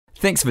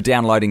Thanks for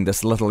downloading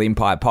this Little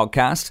Empire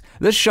podcast.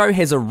 This show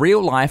has a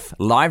real-life,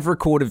 live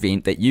record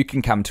event that you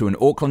can come to in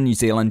Auckland, New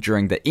Zealand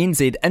during the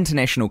NZ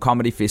International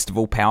Comedy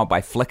Festival powered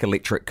by Flick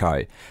Electric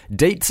Co.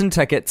 Deets and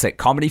tickets at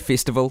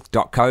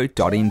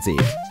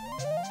comedyfestival.co.nz.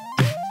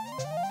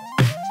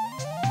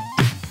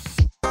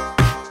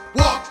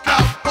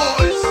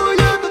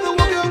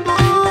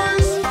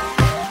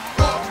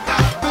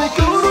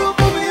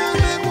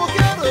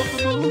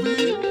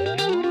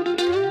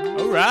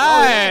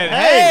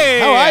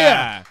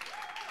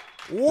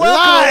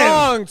 Welcome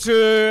along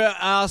to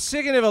our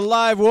second ever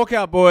live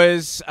Walkout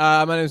Boys.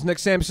 My name is Nick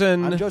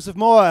Sampson. I'm Joseph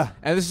Moore.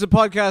 And this is a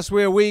podcast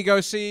where we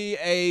go see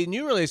a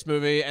new release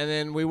movie and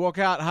then we walk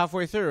out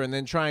halfway through and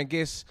then try and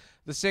guess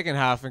the second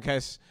half in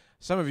case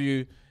some of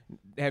you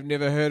have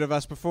never heard of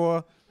us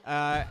before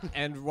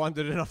and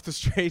wandered in off the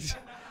street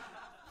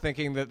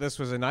thinking that this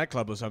was a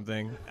nightclub or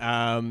something.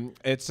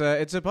 It's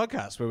a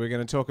podcast where we're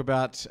going to talk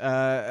about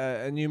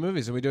new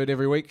movies, and we do it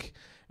every week.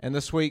 And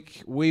this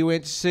week, we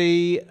went to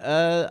see...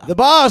 The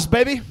Boss,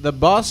 baby. The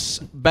Boss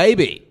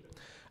Baby.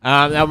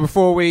 Now,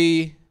 before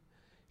we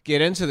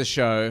get into the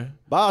show...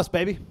 Boss,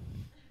 baby.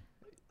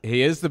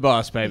 He is the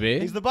boss, baby.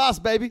 He's the boss,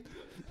 baby.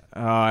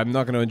 Oh, I'm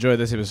not going to enjoy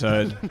this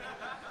episode.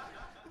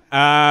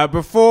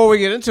 Before we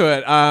get into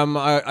it,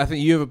 I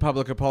think you have a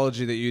public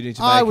apology that you need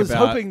to make. I was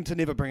hoping to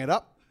never bring it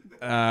up.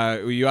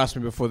 You asked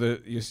me before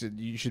you said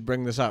you should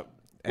bring this up.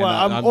 And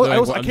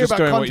well, I care about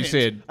content. What you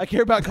said. I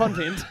care about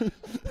content.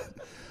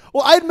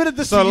 Well, I admitted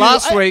this to you. So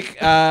last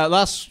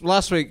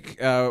week,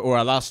 or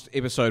our last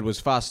episode was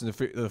Fast and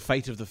the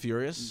Fate of the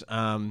Furious,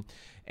 and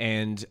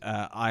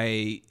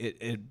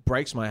it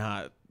breaks my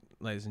heart,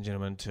 ladies and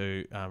gentlemen,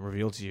 to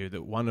reveal to you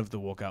that one of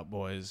the Walkout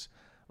Boys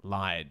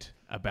lied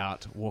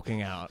about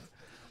walking out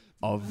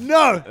of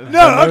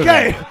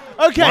okay.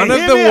 One of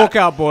the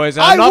Walkout Boys.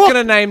 I'm not going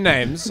to name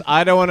names.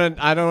 I don't want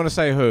to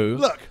say who.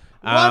 Look,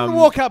 one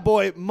Walkout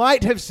Boy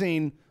might have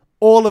seen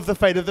all of the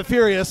Fate of the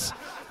Furious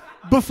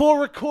before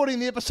recording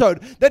the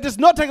episode. That does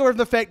not take away from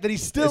the fact that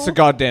he's still... It's a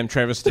goddamn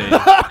travesty.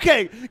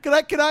 Okay,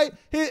 can I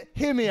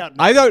hear me out?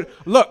 I don't...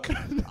 Look,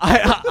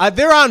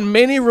 there aren't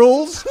many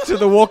rules to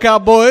the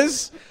Walkout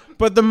Boys,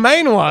 but the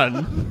main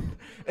one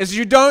is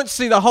you don't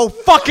see the whole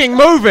fucking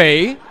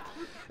movie,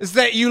 is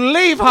that you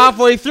leave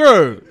halfway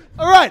through.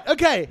 All right,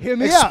 okay, hear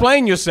me out.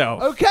 Explain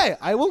yourself. Okay,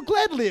 I will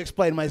gladly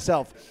explain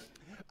myself.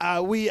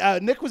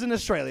 Nick was in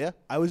Australia,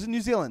 I was in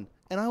New Zealand,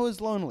 and I was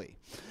lonely.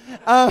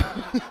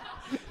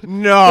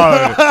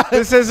 No,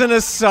 this isn't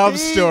a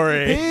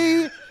sub-story.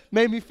 He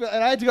made me feel...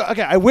 And I had to go...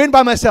 Okay, I went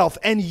by myself,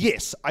 and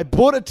yes, I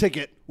bought a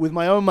ticket with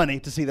my own money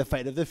to see The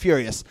Fate of the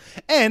Furious.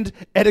 And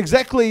at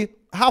exactly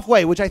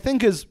halfway, which I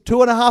think is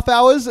 2.5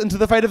 hours into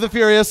The Fate of the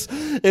Furious,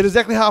 at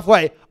exactly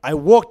halfway, I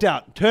walked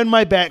out, turned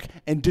my back,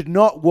 and did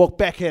not walk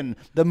back in.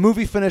 The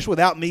movie finished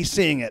without me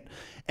seeing it.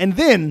 And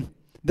then,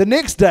 the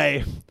next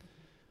day...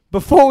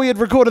 Before we had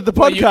recorded the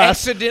podcast... You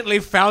accidentally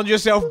found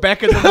yourself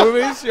back in the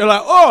movies? You're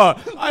like, oh,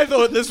 I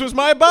thought this was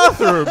my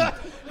bathroom.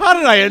 How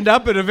did I end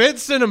up at Event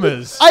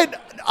Cinemas?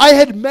 I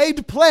had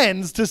made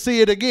plans to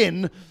see it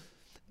again,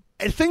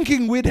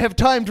 thinking we'd have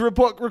time to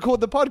record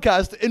the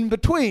podcast in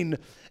between.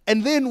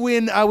 And then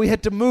when we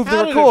had to move the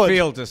record... How did it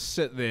feel to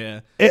sit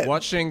there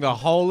watching the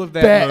whole of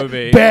that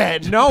movie...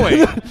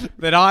 knowing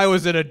that I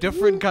was in a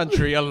different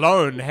country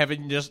alone,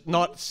 having just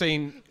not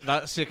seen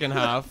that second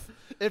half...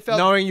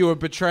 Knowing you were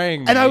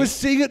betraying me. And I was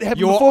seeing it happen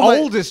your before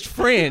oldest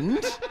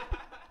friend.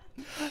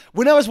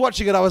 When I was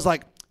watching it, I was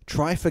like,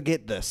 try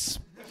forget this.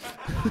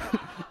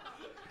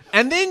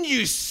 And then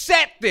you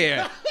sat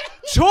there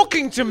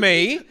talking to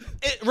me,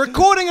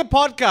 recording a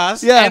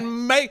podcast,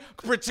 and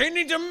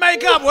pretending to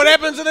make up what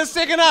happens in the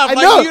second half.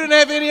 Like you didn't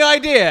have any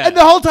idea. And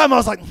the whole time I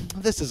was like,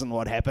 this isn't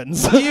what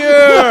happens. You're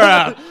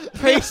a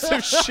piece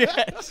of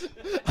shit.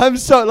 I'm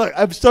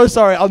so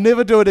sorry. I'll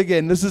never do it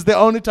again. This is the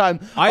only time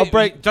I'll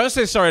break. Don't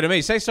say sorry to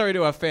me. Say sorry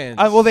to our fans.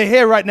 Well, they're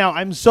here right now.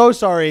 I'm so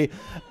sorry.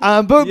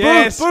 Boo me. You're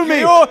right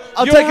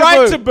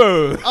to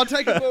boo. I'll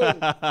take a boo.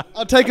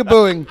 I'll take a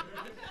booing.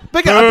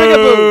 Bigger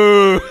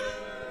boo.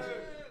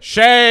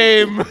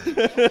 Shame.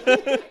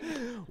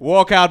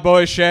 Walkout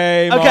Boy,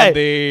 shame on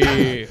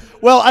thee.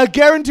 Well, I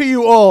guarantee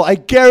you all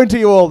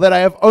that I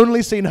have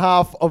only seen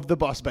half of The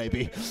Boss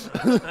Baby.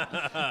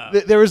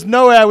 There is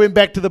no way I went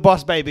back to The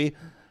Boss Baby.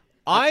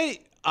 I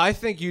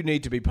think you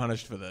need to be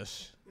punished for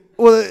this.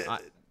 Well,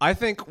 I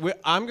think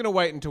I'm going to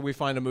wait until we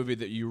find a movie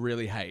that you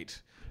really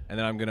hate, and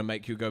then I'm going to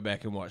make you go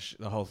back and watch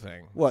the whole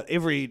thing. What,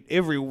 every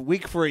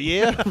week for a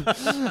year?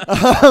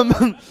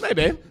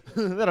 Maybe.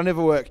 That'll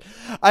never work.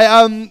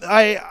 So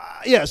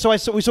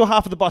we saw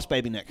half of The Boss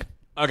Baby, Nick.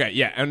 Okay,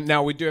 yeah, and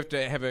now we do have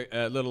to have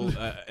a little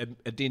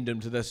addendum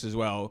to this as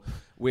well.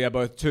 We are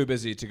both too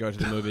busy to go to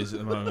the movies at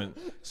the moment,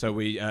 so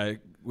we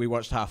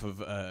watched half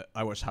of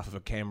I watched half of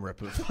a cam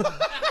rip of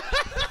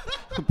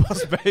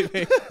Boss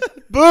Baby.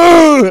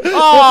 Boo!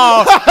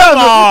 Oh, come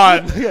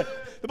on!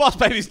 The Boss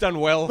Baby's done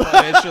well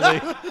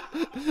financially.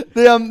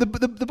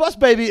 The Boss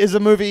Baby is a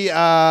movie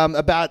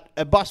about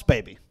a boss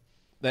baby.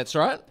 That's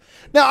right.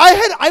 Now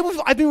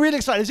I've been really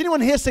excited. Has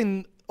anyone here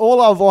seen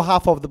all of or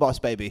half of The Boss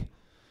Baby?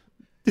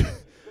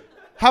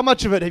 How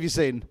much of it have you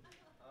seen?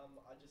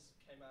 I just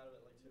came out of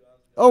it like 2 hours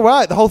ago. All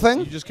right, the whole thing?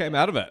 You just came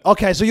out of it.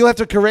 Okay, so you'll have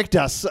to correct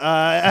us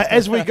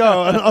as we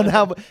go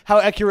on how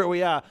accurate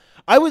we are.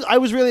 I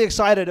was really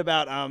excited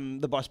about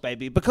The Boss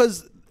Baby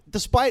because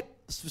despite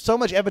so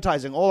much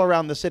advertising all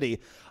around the city,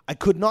 I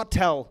could not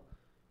tell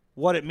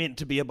what it meant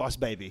to be a boss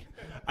baby.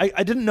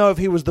 I didn't know if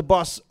he was the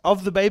boss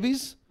of the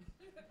babies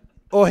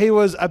or he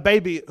was a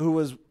baby who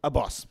was a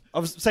boss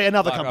of, say,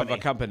 another company. Of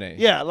a company.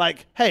 Yeah,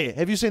 like, hey,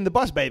 have you seen the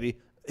boss baby?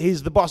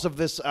 He's the boss of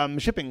this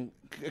shipping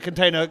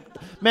container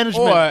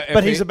management,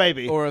 but he's a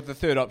baby. Or the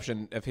third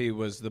option, if he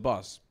was the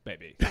boss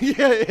baby.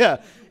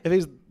 yeah. If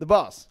he's the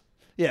boss.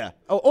 Yeah.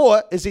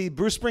 Or is he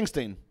Bruce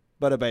Springsteen,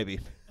 but a baby?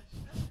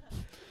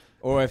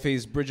 Or if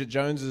he's Bridget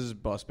Jones's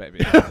boss baby.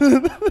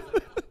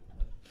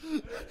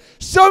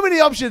 So many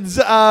options,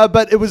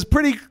 but it was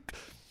pretty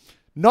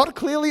not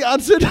clearly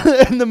answered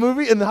in the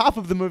movie, in the half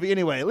of the movie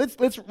anyway.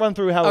 Let's run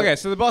through how. Okay,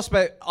 so the boss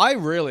baby. I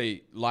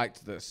really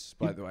liked this,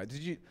 by the way. Did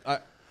you? I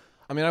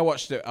mean, I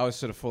watched it. I was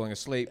sort of falling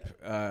asleep.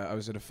 I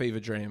was in a fever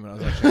dream, and I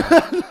was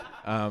watching it.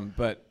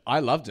 But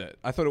I loved it.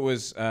 I thought it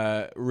was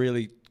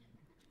really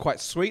quite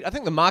sweet. I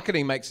think the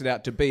marketing makes it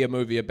out to be a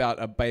movie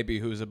about a baby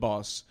who's a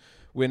boss,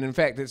 when in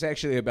fact it's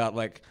actually about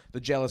like the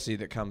jealousy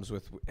that comes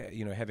with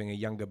having a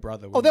younger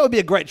brother. Oh, that would be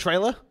a great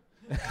trailer.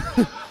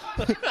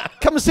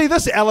 Come and see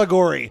this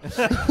allegory. I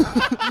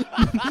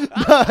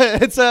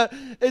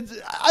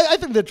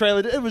think the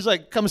trailer, it was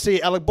like, come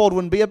see Alec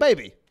Baldwin be a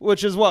baby,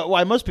 which is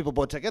why most people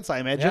bought tickets, I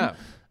imagine. Yeah.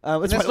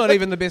 That's not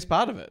even the best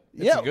part of it.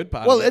 It's a good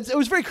part of it. It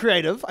was very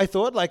creative, I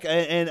thought,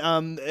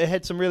 and it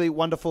had some really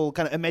wonderful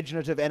kind of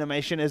imaginative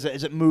animation as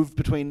it moved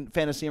between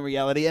fantasy and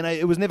reality, and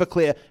it was never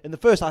clear, in the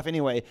first half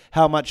anyway,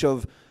 how much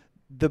of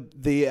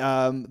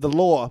the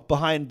lore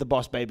behind the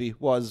boss baby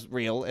was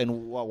real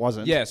and what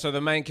wasn't. Yeah, so the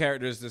main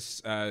character is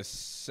this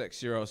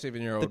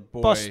 7-year-old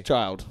boy. Boss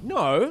child.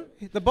 No,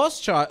 the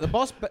boss child.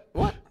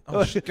 What?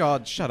 Oh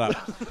God, shut up.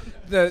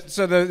 There's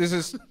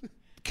this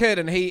kid,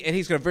 and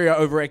he's got a very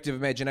overactive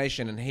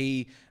imagination, and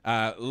he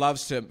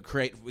loves to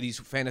create these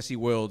fantasy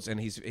worlds, and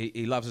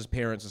he loves his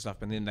parents and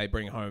stuff, and then they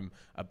bring home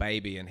a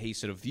baby, and he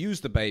sort of views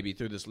the baby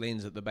through this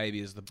lens that the baby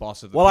is the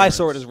boss of the parents. I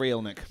saw it as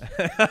real, Nick.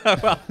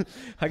 Well,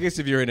 I guess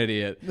if you're an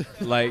idiot,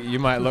 like, you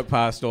might look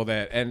past all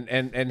that,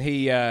 and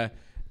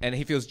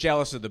he feels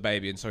jealous of the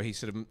baby, and so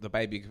the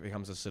baby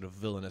becomes a sort of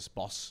villainous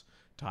boss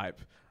type.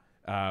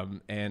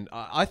 And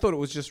I thought it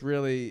was just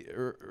really,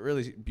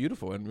 really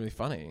beautiful and really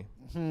funny.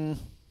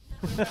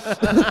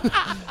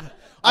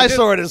 I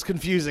saw it as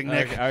confusing,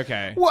 Nick.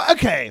 Okay. Well,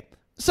 okay.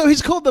 So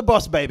he's called the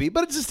boss baby,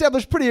 but it's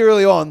established pretty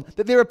early on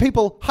that there are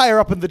people higher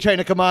up in the chain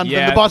of command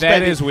than the boss baby.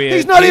 That is weird.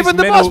 He's not even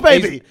the boss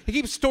baby. He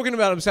keeps talking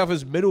about himself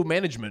as middle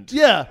management.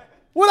 Yeah.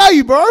 What are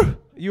you, bro?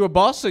 You a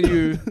boss or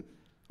you?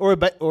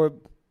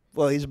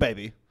 Well, he's a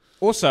baby.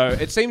 Also,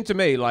 it seemed to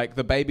me like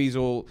the babies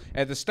all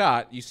at the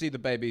start. You see the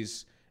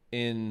babies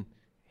in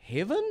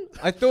heaven.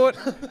 I thought,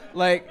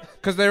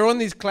 because they're on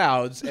these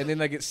clouds and then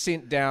they get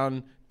sent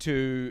down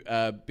to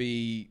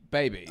be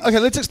babies. Okay,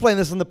 let's explain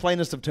this in the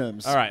plainest of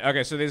terms. All right.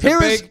 Okay, so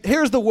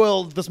Here's the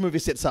world this movie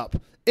sets up.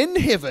 In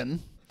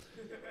heaven,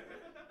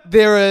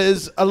 there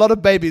is a lot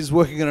of babies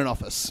working in an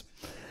office,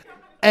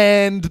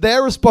 and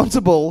they're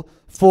responsible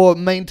for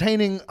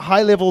maintaining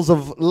high levels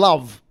of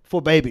love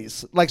for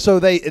babies. Like, so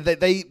they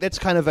that's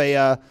kind of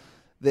a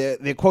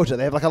their quota.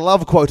 They have like a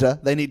love quota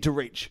they need to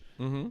reach,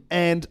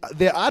 and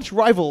their arch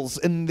rivals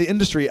in the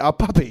industry are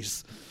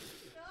puppies.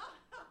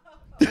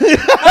 I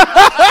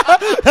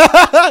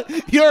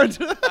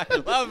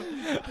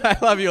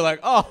love you. Like,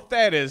 oh,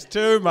 that is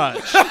too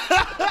much.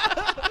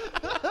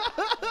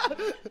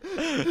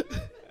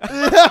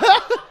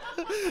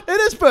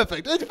 It is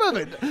perfect. It's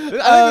perfect. I think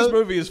this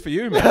movie is for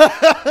you, man.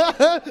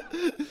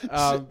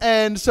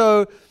 And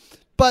so,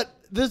 but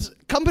this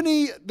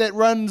company that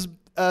runs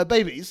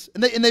babies,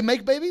 and they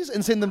make babies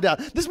and send them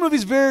down. This movie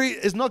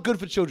is not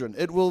good for children.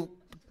 It will.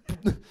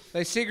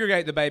 They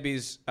segregate the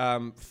babies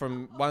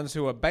from ones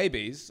who are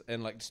babies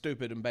and like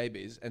stupid and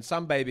babies, and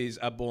some babies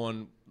are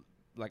born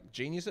like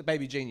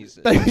baby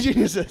geniuses. Baby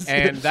geniuses.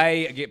 And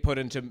they get put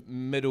into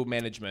middle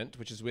management,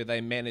 which is where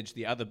they manage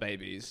the other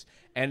babies.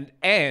 And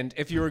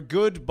if you're a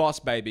good boss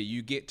baby,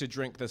 you get to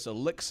drink this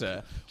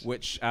elixir,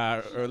 which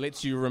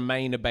lets you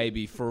remain a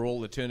baby for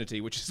all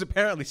eternity, which is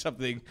apparently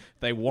something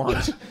they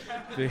want.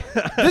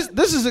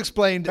 This is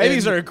explained.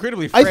 Babies are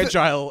incredibly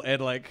fragile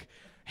and like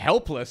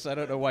helpless. I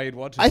don't know why you'd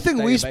want to. I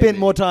think we spent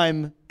more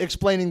time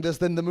explaining this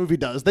than the movie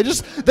does.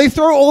 They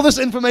throw all this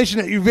information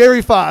at you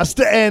very fast,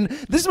 and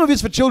this movie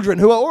is for children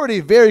who are already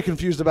very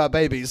confused about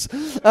babies.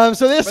 But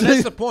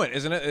that's the point,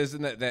 isn't it?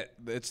 Isn't it that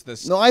it's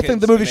this? No, I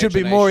think the movie should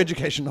be more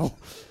educational.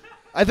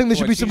 I think there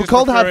should be some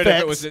cold hard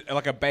facts. It was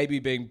like a baby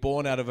being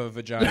born out of a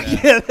vagina.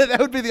 Yeah, that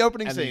would be the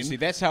opening and scene. You see,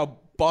 that's how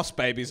boss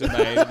babies are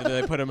made. And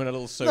then they put them in a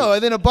little suit. No,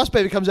 and then a boss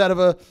baby comes out of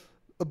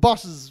a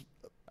boss's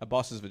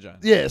vagina.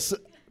 Yes.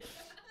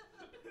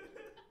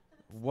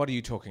 What are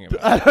you talking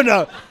about? I don't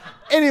know.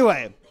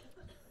 Anyway,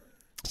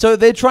 so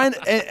they're trying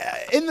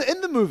in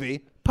the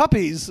movie.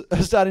 puppies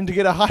are starting to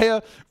get a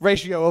higher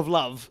ratio of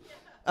love.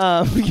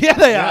 Yeah,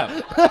 they are.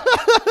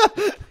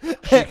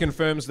 She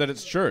confirms that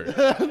it's true.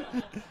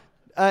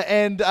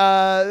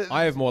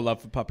 I have more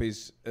love for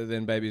puppies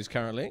than babies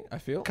currently, I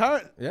feel.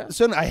 Yeah.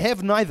 Certainly, I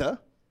have neither.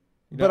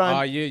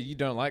 You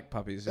don't like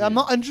puppies. I'm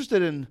not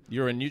interested in...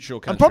 You're a neutral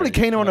country. I'm probably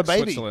keener on like a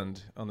baby.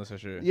 Switzerland on this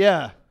issue.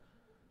 Yeah.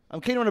 I'm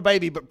keener on a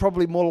baby, but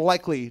probably more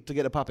likely to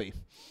get a puppy.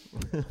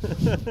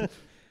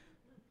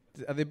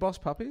 Are they boss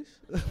puppies?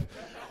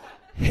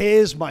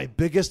 Here's my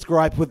biggest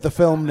gripe with the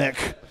film,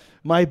 Nick.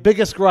 My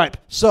biggest gripe.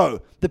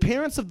 So, the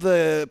parents of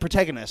the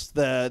protagonist,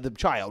 the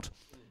child,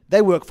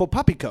 they work for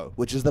PuppyCo,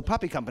 which is the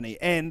puppy company.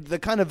 And the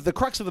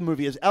crux of the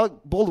movie is Alec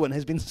Baldwin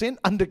has been sent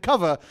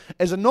undercover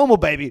as a normal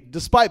baby,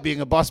 despite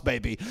being a boss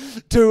baby,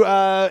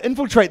 to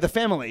infiltrate the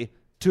family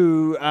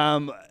to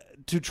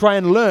try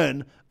and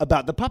learn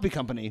about the puppy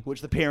company,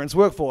 which the parents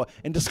work for,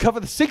 and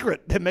discover the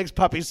secret that makes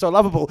puppies so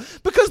lovable.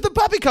 Because the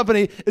puppy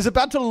company is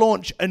about to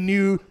launch a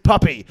new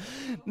puppy.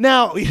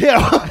 Now,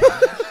 yeah.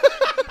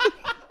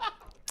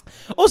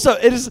 Also,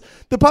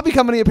 the puppy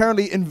company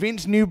apparently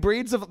invents new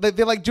breeds of.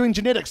 They're like doing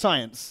genetic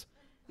science.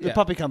 The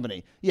puppy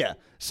company, yeah.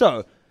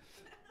 So,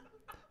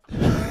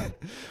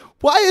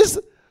 why is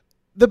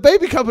the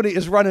baby company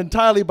is run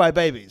entirely by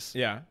babies?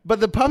 Yeah, but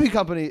the puppy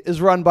company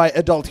is run by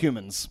adult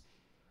humans.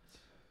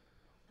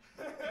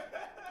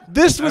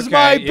 This was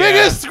my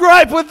biggest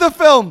gripe with the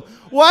film.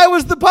 Why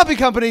was the puppy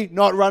company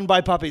not run by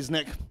puppies,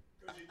 Nick?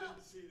 Because you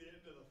didn't see the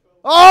end of the film.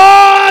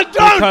 Oh,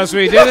 don't! Because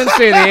we didn't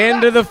see the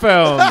end of the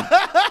film.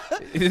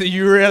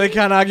 You really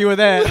can't argue with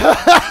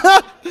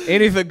that.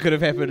 Anything could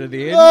have happened at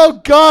the end.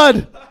 Oh,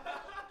 God.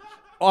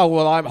 Oh,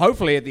 well,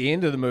 hopefully at the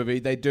end of the movie,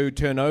 they do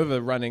turn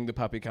over running the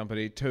puppy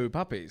company to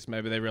puppies.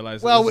 Maybe they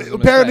realize well, this is a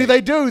apparently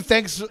mistake. they do.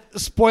 Thanks,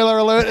 spoiler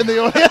alert in the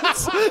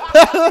audience.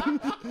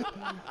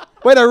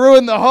 Way to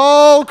ruin the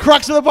whole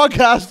crux of the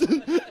podcast.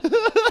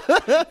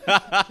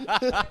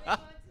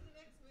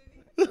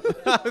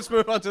 Let's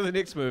move on to the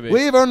next movie.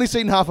 We've only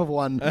seen half of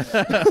one.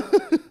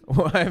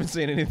 Well, I haven't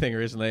seen anything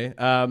recently.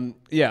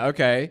 Yeah,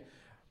 okay.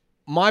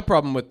 My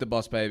problem with the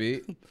boss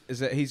baby is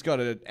that he's got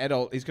a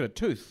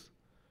tooth.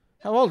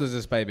 How old is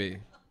this baby?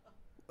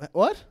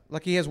 What?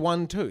 Like he has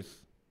one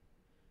tooth.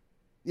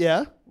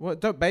 Yeah.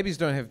 What? Babies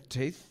don't have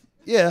teeth?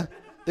 Yeah.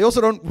 They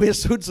also don't wear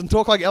suits and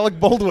talk like Alec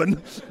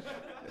Baldwin.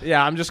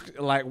 Yeah, I'm just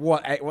like,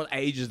 what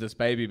age is this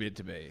baby meant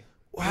to be?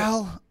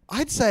 Well,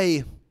 I'd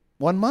say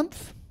 1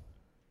 month.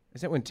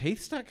 Is that when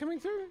teeth start coming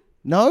through?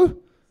 No.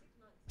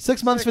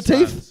 6 months for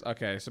teeth?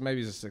 Okay, so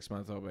maybe he's a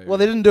 6-month-old baby. Well,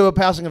 they didn't do a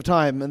passing of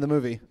time in the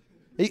movie.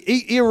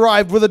 He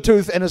arrived with a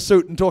tooth and a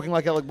suit and talking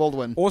like Alec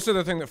Baldwin. Also,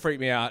 the thing that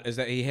freaked me out is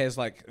that he has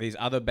like these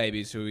other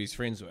babies who he's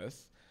friends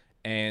with,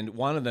 and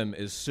one of them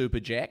is super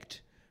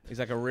jacked. He's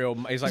like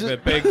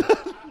the big,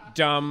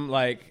 dumb,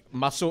 like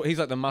muscle. He's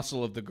like the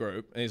muscle of the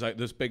group, and he's like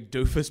this big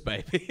doofus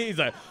baby. He's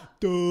like,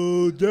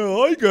 dude,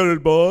 I got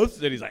it, boss.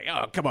 And he's like,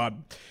 oh, come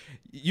on.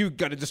 You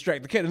got to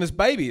distract the kid, and this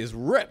baby is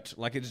ripped.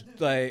 Like it's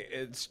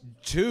a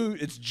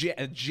jacked It's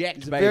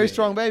a baby. very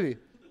strong baby.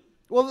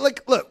 Well,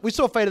 look, we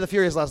saw Fate of the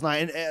Furious last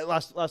night, and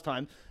last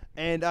time,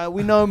 and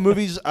we know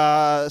movies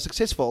are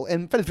successful.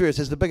 And Fate of the Furious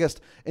is the biggest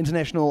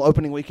international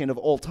opening weekend of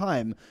all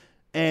time,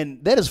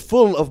 and that is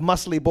full of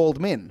muscly bald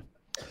men.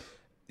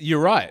 You're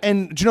right.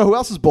 And do you know who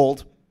else is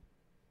bald?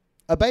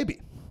 A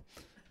baby.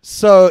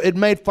 So it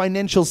made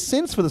financial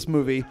sense for this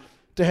movie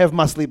to have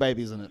muscly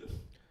babies in it.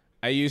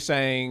 Are you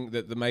saying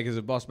that the makers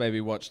of Boss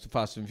Baby watched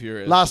Fast and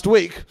Furious last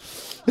week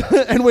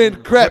and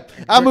went, crap,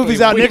 our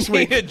movie's out next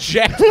week? A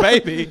jacked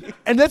baby.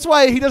 And that's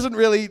why he doesn't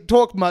really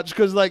talk much,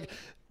 because like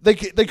they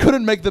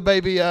couldn't make the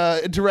baby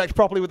interact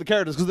properly with the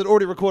characters because they'd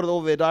already recorded all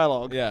of their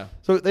dialogue. Yeah.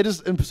 So they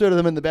just inserted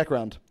them in the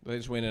background. They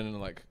just went in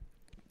and like...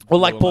 Or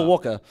like Paul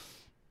Walker.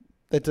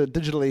 That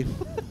digitally...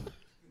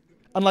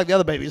 Unlike the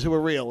other babies who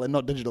were real and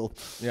not digital.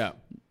 Yeah.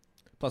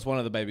 Plus one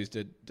of the babies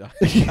did die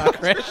in a car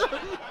crash.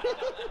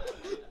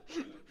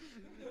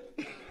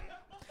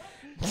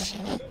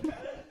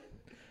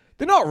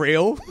 They're not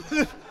real.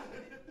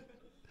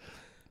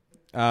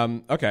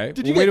 Okay.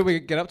 Where did we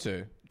get up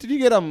to? Did you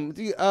get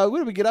where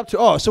did we get up to?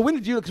 Oh, so when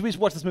did you? Because we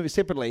watched this movie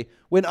separately.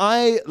 When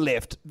I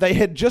left, they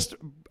had just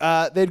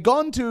they'd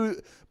gone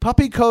to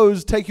Puppy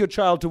Co's Take Your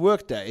Child to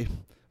Work Day.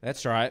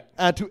 That's right.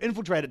 To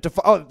infiltrate it.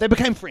 They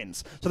became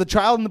friends. So the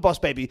child and the boss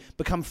baby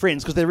become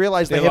friends because they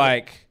realize they're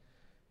like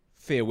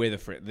fair weather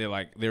friends. They're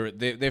like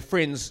they're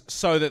friends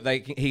so that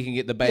he can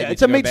get the baby. Yeah, it's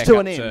to a go means back to up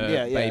an end. To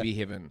Yeah. Baby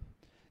heaven.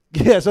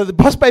 Yeah, so the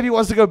boss baby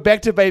wants to go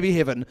back to baby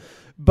heaven.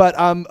 But,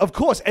 of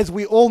course, as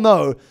we all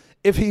know,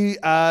 if he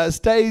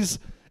stays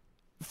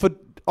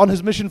on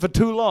his mission for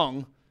too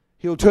long,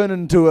 he'll turn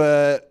into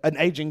an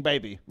aging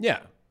baby. Yeah.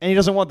 And he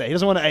doesn't want that. He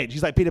doesn't want to age.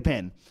 He's like Peter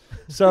Pan.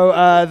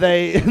 So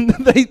they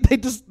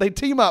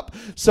team up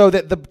so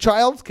that the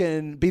child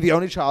can be the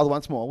only child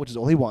once more, which is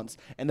all he wants,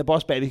 and the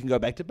boss baby can go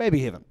back to baby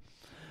heaven.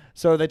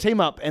 So they team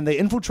up and they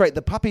infiltrate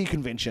the puppy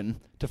convention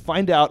to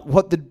find out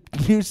what the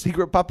new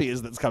secret puppy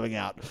is that's coming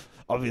out,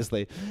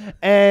 obviously.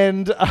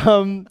 And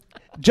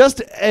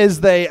just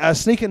as they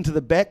sneak into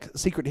the back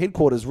secret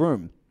headquarters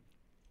room,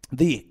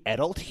 the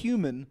adult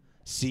human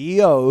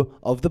CEO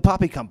of the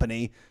puppy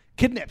company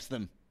kidnaps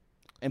them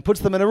and puts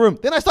them in a room.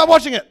 Then I start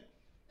watching it.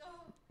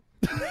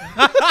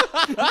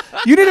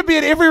 You need to be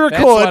at every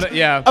record,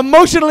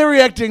 emotionally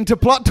reacting to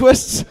plot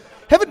twists.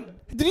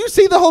 Did you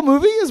see the whole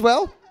movie as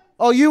well?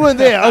 Oh, you weren't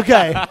there.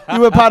 Okay,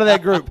 you were part of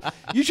that group.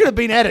 You should have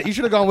been at it. You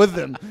should have gone with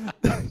them.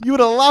 You would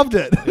have loved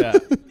it. Yeah.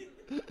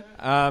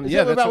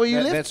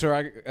 That's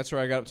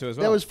where I got up to as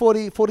well. That was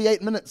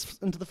 48 minutes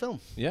into the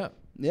film. Yeah.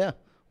 Yeah.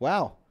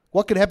 Wow.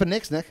 What could happen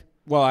next, Nick?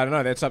 Well, I don't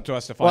know. That's up to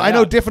us to find out. Well, I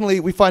know definitely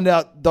we find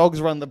out dogs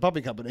run the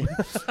puppy company.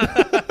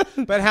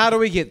 But how do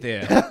we get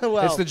there?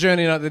 Well, it's the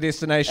journey, not the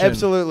destination.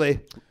 Absolutely.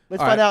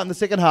 Let's find out in the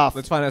second half.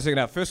 Let's find out in the second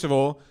half. First of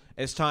all,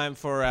 it's time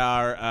for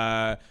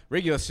our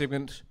regular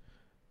segment,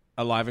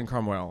 Alive in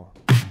Cromwell.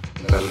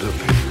 That'll do,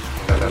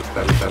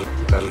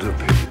 that'll do.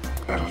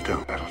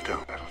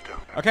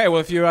 Okay, well,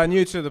 if you are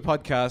new to the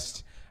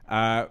podcast,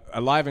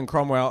 Alive in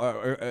Cromwell,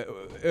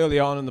 early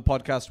on in the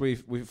podcast,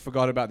 we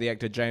forgot about the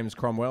actor James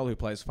Cromwell, who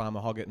plays Farmer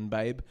Hoggett in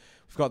Babe.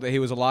 We forgot that he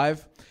was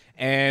alive.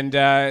 And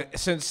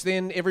since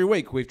then, every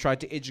week, we've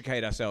tried to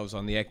educate ourselves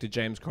on the actor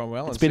James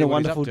Cromwell. It's been a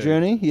wonderful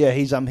journey. Yeah,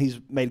 he's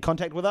made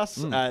contact with us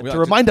to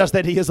remind us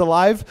that he is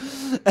alive.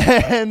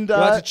 And we'd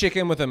like to check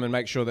in with him and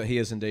make sure that he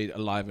is indeed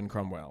alive in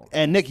Cromwell.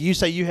 And Nick, you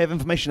say you have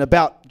information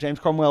about James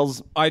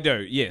Cromwell's... I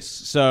do, yes.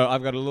 So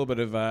I've got a little bit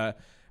of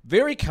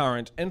very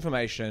current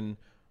information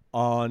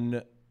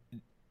on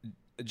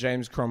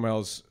James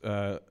Cromwell's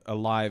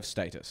alive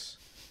status.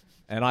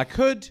 And I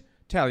could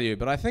tell you,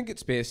 but I think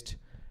it's best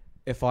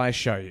if I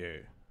show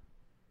you.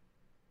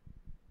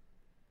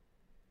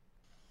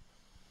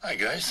 Hi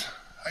guys,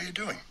 how you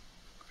doing?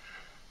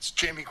 It's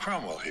Jamie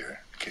Cromwell here,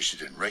 in case you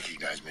didn't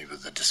recognize me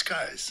with the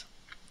disguise.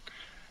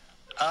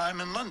 I'm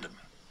in London,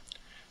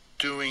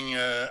 doing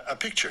a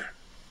picture,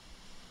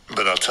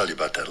 but I'll tell you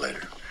about that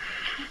later.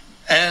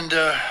 And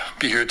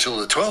be here till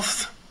the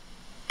 12th,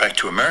 back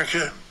to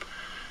America,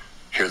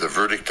 hear the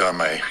verdict on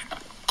my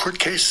court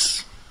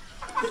case,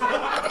 but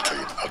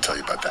I'll tell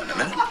you about that in a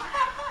minute.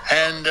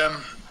 And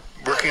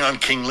working on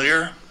King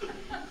Lear,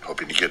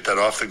 hoping to get that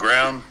off the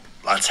ground.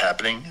 Lots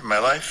happening in my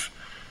life.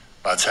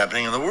 Lots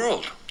happening in the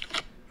world.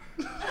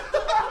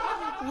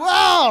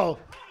 Wow!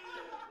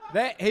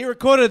 He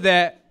recorded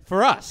that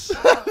for us.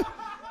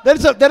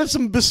 That is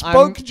some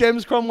bespoke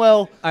James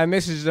Cromwell. I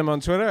messaged him on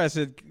Twitter. I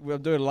said, "We're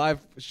doing a live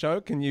show.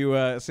 Can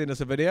you send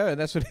us a video?"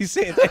 And that's what he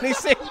said. And he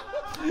said,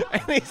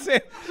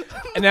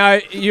 and now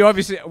you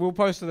obviously, we'll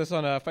post this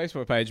on our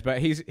Facebook page, but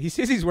he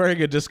says he's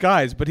wearing a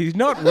disguise, but he's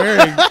not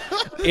wearing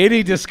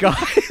any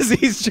disguise.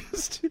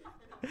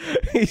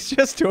 He's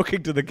just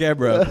talking to the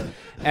camera.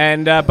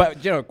 And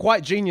but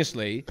quite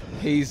geniusly,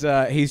 he's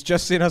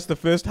just sent us the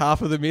first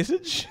half of the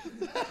message.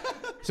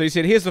 So he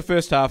said, "Here's the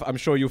first half. I'm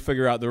sure you'll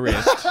figure out the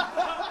rest."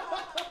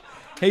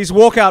 He's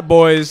walkout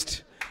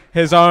boysed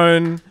his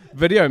own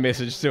video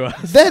message to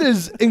us. That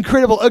is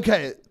incredible.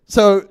 Okay,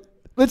 so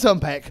let's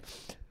unpack.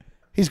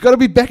 He's got to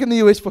be back in the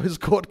US for his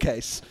court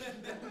case.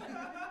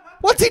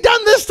 What's he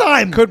done this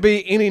time? Could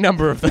be any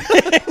number of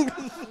things.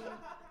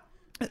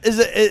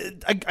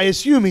 I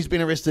assume he's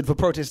been arrested for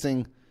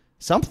protesting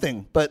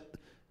something, but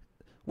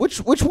which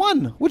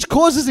one? Which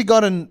cause has he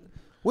got in?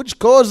 Which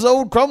cause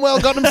old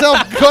Cromwell got himself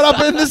caught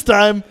up in this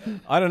time?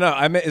 I don't know.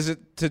 Is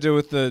it to do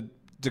with the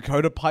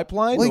Dakota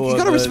pipeline? Well, he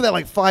got arrested for that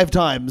like 5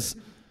 times.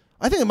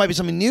 I think it might be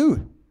something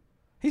new.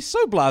 He's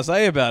so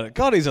blasé about it.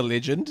 God, he's a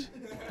legend.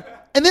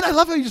 And then I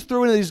love how he just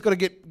threw in that he's got to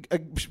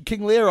get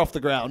King Lear off the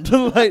ground.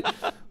 Like,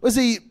 was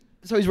he?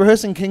 So he's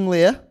rehearsing King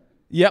Lear.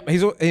 Yep,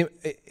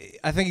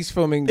 I think he's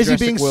filming. Is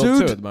Jurassic he being World 2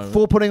 sued at the moment.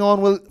 for putting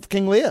on with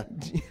King Lear?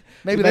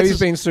 Maybe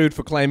he's being sued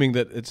for claiming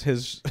that it's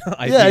his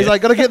idea. Yeah, he's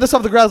like, got to get this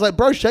off the ground. He's like,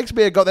 bro,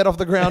 Shakespeare got that off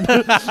the ground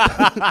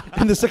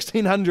in the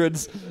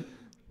 1600s.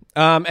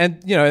 And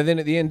then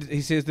at the end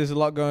he says there's a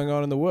lot going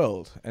on in the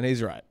world, and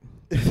he's right.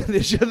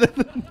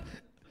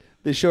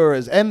 There sure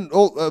is, and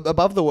all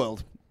above the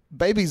world,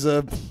 babies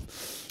are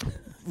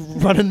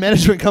running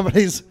management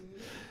companies.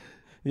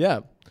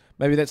 Yeah,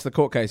 maybe that's the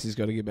court case he's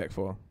got to get back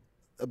for.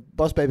 A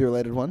Boss Baby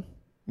related one.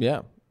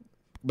 Yeah,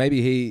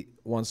 maybe he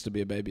wants to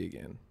be a baby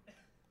again.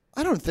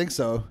 I don't think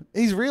so.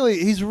 He's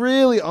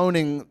really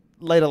owning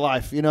later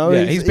life.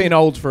 Yeah, he's been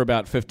old for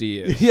about 50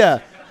 years. Yeah,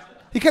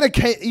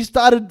 he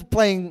started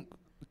playing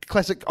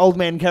classic old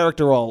man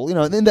character role,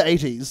 in the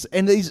 80s,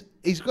 and he's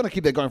going to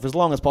keep that going for as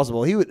long as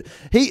possible. He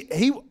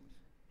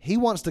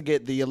wants to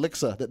get the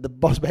elixir that the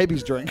Boss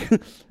Babies drink.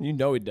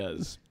 He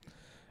does.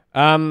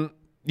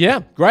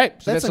 Yeah,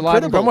 great. So that's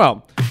Alive in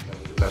Cromwell.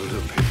 That'll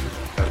do.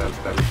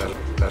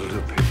 That'll do.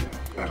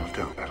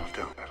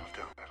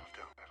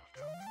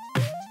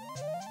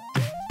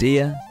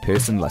 Dear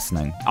person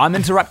listening, I'm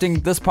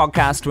interrupting this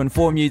podcast to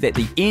inform you that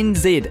the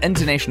NZ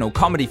International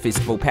Comedy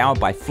Festival powered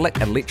by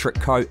Flick Electric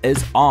Co.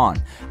 is on.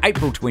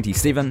 April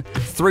 27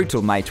 through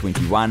till May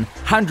 21,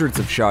 hundreds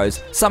of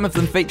shows, some of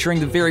them featuring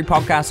the very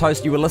podcast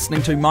host you were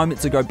listening to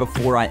moments ago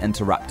before I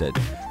interrupted.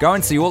 Go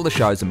and see all the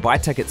shows and buy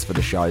tickets for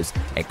the shows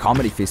at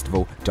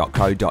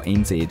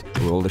comedyfestival.co.nz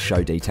where all the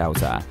show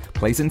details are.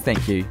 Please and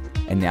thank you,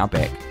 and now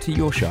back to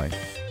your show.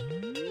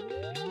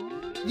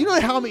 You know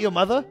How I Met Your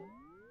Mother?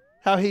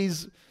 How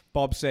he's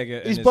Bob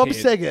Saget. he's in his Bob head.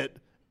 Saget,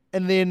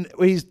 and then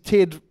he's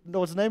Ted. No,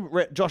 what's his name?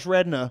 Josh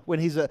Radnor. When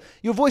he's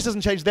your voice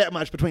doesn't change that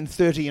much between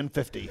 30 and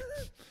 50.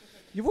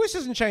 Your voice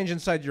doesn't change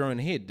inside your own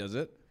head, does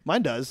it?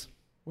 Mine does.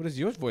 What does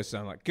your voice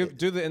sound like?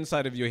 Do the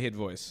inside of your head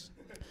voice.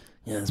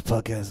 Yeah, this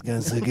podcast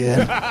goes so good.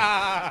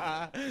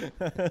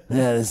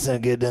 Yeah, it's so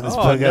good doing this Oh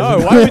podcast.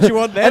 no! Why would you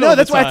want that? I know all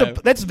that's the why I time?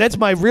 have to. That's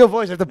my real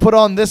voice. I have to put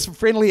on this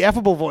friendly,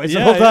 affable voice the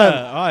Yeah, whole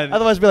time. yeah.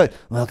 Otherwise, I'd be like,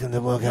 "Welcome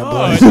to Welcome Oh,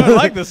 I Boys." don't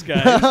like this guy.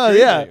 He's Oh,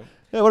 yeah. creepy.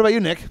 Yeah. What about you,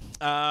 Nick?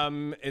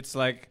 It's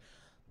like,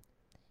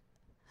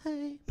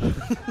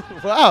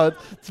 Wow,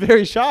 it's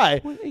very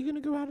shy. are you gonna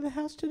go out of the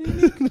house today,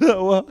 Nick?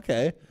 Well,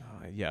 okay.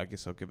 Yeah, I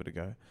guess I'll give it a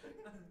go.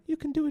 You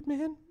can do it,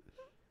 man.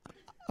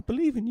 I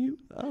believe in you.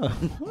 Oh,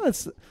 well,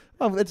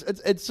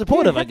 it's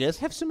supportive, I guess.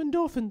 Have some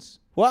endorphins.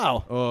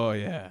 Wow, Oh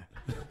yeah.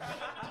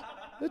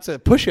 that's a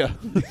pusher.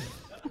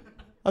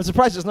 I'm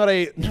surprised it's not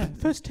a.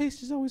 First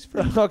taste is always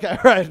free. Okay,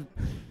 right.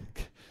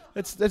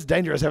 That's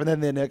dangerous having that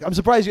in there, Nick. I'm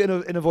surprised your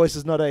inner voice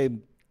is not a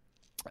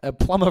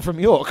plumber from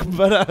York,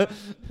 but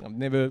I've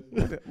never.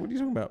 What are you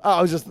talking about?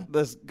 I was just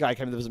this guy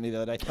came to visit me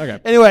the other day. Okay.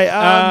 Anyway,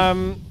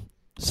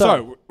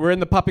 So we're in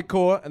the puppy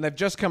core, and they've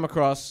just come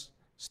across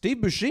Steve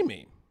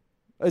Buscemi.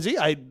 is he?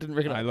 I didn't I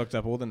recognize. looked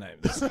up all the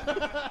names.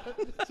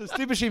 So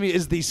Steve Buscemi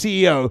is the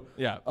CEO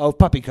Yeah. of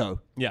Puppy Co.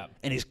 Yeah.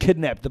 And he's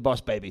kidnapped the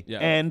boss baby Yeah.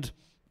 and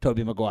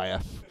Tobey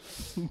Maguire.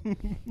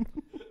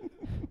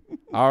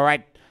 All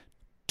right,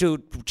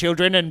 two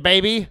children and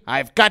baby,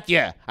 I've got you,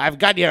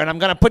 and I'm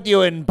gonna put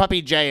you in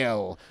puppy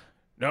jail.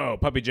 No,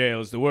 puppy jail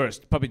is the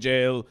worst. Puppy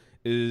jail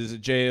is a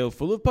jail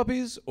full of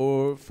puppies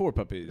or for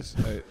puppies.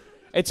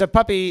 It's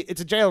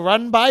a jail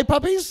run by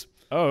puppies.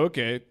 Oh,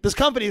 okay. This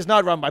company is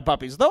not run by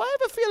puppies, though I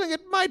have a feeling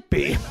it might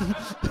be.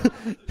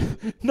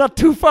 Not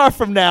too far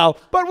from now,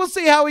 but we'll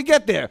see how we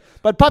get there.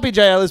 But puppy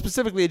jail is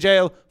specifically a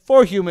jail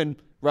for human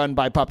run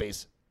by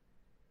puppies.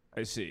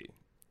 I see.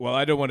 Well,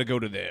 I don't want to go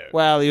to there.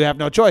 Well, you have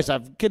no choice.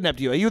 I've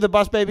kidnapped you. Are you the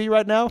boss baby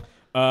right now?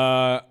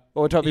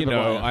 Or Tobey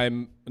Maguire?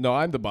 I'm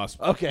the boss.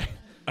 Okay.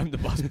 I'm the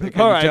boss.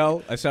 Can All you right.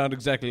 tell? I sound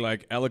exactly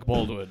like Alec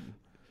Baldwin.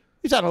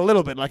 You sound a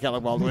little bit like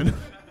Alec Baldwin.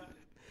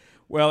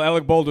 Well,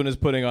 Alec Baldwin is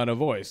putting on a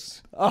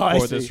voice I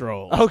for see. this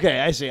role. Okay,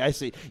 I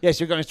see. Yes,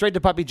 you're going straight to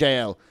puppy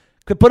jail.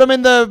 Could put him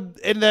in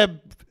the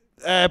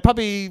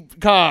puppy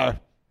car.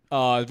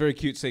 A very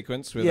cute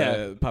sequence where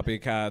Yeah. the puppy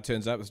car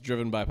turns up. It's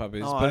driven by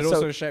puppies, Oh, but it's so-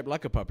 also shaped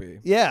like a puppy.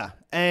 Yeah,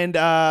 and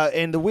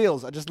the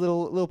wheels are just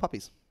little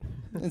puppies.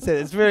 Instead,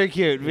 it's very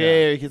cute.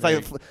 Very cute.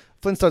 It's like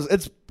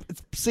Flintstones. It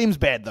seems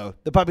bad though.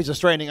 The puppies are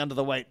straining under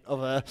the weight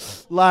of a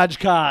large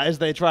car as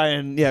they try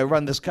and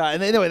run this car.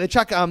 And anyway, they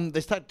chuck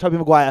Tobey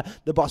Maguire,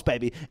 the boss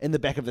baby, in the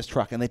back of this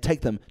truck, and they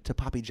take them to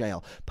puppy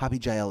jail. Puppy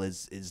jail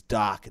is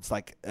dark. It's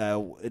like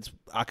it's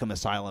Arkham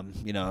Asylum.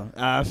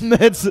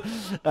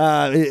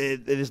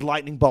 It is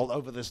lightning bolt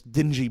over this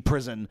dingy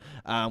prison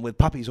with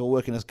puppies all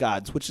working as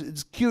guards, which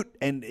is cute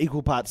and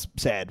equal parts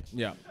sad.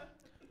 Yeah,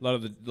 a lot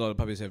of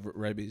puppies have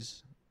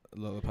rabies. A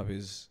lot of the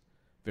puppies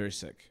very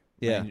sick.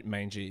 Yeah.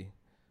 Mangy.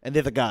 And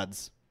they're the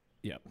guards.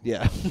 Yeah.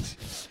 Yeah.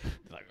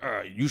 Like,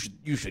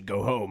 you should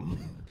go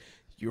home.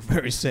 You're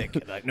very sick.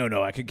 Like,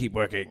 no, I can keep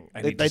working.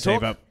 I need they to save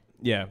talk? up.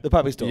 Yeah. The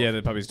puppies talk? Yeah,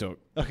 the puppies talk.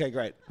 Okay,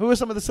 great. Who are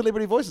some of the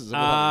celebrity voices of the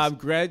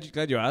puppies?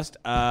 Glad you asked.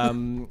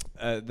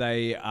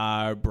 They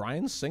are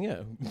Bryan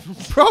Singer.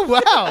 Oh,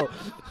 wow.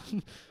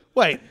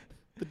 Wait.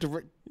 The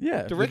director.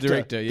 The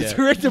director, yeah. The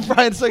director,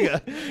 Bryan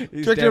Singer.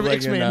 He's Director of dabbling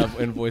X-Men.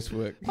 in voice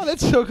work. Oh,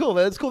 that's so cool.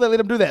 That's cool they let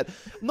him do that.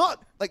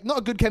 Not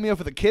a good cameo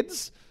for the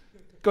kids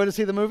going to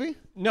see the movie.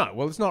 No,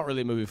 well, it's not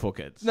really a movie for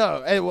kids.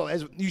 No,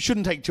 you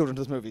shouldn't take children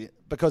to this movie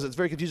because it's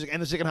very confusing and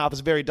the second half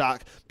is very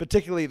dark,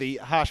 particularly the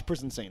harsh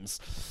prison scenes.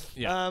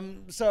 Yeah.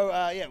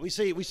 We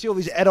see all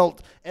these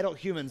adult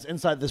humans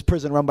inside this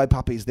prison run by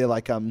puppies. They're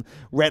like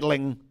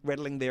rattling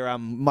their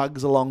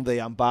mugs along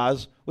the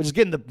bars, which is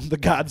getting the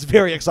guards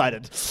very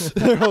excited.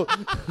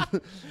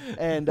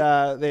 And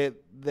they're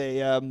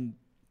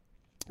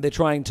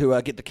trying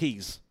to get the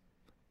keys.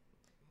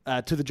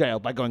 To the jail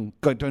by going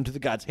to the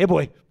guards. Hey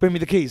boy, bring me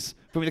the keys.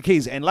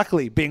 And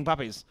luckily, being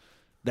puppies,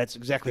 that's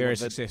exactly Very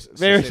very successful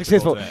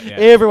successful. to that, yeah.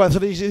 Everyone. So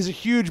there's a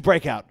huge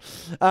breakout.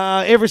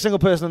 Every single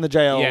person in the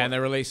jail. Yeah, and they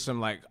released some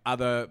like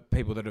other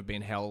people that have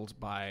been held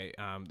by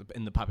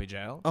in the puppy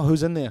jail. Oh,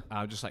 who's in there?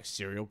 Just like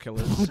serial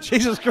killers.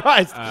 Jesus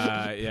Christ!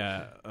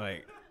 Yeah,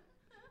 like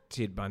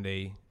Ted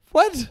Bundy.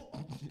 What?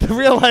 The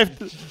real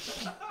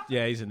life.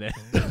 Yeah, he's in there.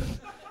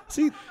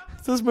 See, in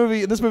this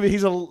movie,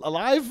 he's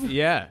alive.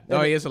 Yeah.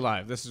 No, he is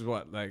alive. This is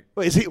what like.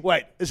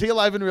 Wait, is he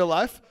alive in real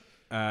life?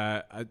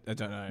 I don't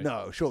know.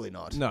 No, surely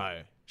not. No.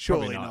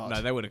 Surely probably not.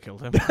 No, they would have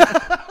killed him.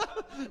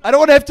 I don't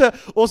want to have to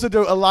also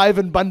do Alive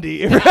and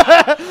Bundy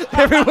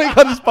every week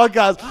on this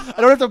podcast.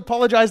 I don't have to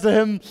apologize to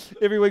him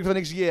every week for the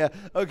next year.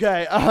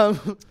 Okay.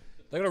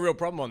 They got a real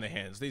problem on their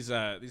hands. These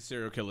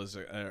serial killers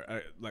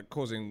are like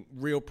causing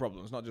real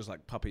problems, not just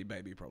like puppy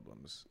baby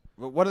problems.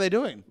 What are they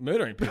doing?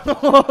 Murdering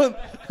people.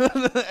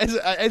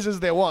 as is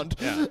their want.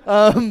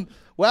 Yeah.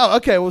 Wow.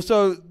 Okay. Well,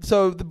 so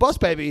the boss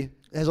baby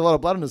has a lot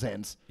of blood on his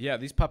hands. Yeah,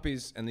 these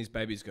puppies and these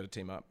babies got to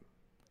team up.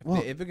 If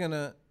What? they're ever going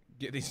to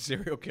get these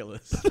serial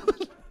killers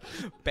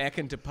back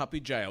into puppy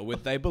jail where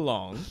they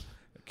belong,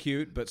 a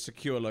cute but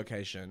secure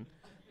location,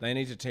 they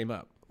need to team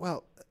up.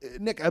 Well,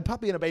 Nick, a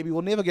puppy and a baby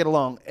will never get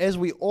along. As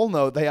we all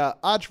know, they are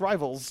arch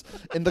rivals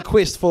in the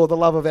quest for the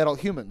love of adult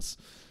humans.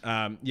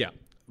 Yeah,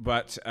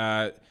 but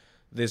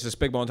there's this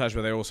big montage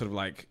where they all sort of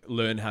like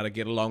learn how to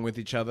get along with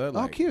each other.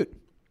 Like, Oh, cute.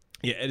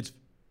 Yeah, it's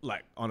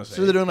like, honestly.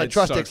 So they're doing like it's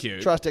trust, so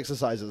cute. trust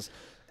exercises.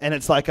 And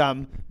it's like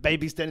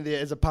baby standing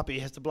there as a puppy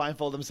has to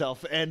blindfold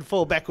himself and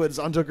fall backwards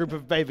onto a group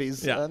of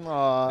babies. Yeah. And, They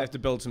have to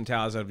build some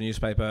towers out of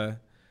newspaper.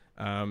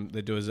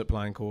 They do a zip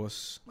line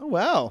course. oh,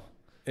 wow.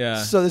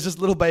 Yeah. So there's just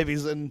little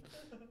babies and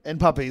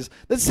puppies.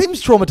 That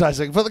seems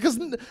traumatizing because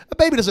a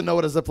baby doesn't know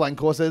what a zipline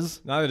course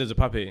is. Neither does a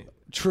puppy.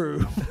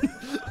 True.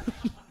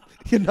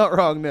 You're not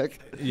wrong, Nick.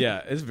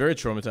 Yeah, it's very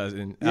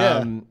traumatizing.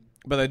 Yeah.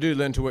 But they do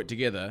learn to work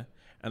together,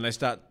 and they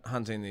start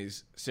hunting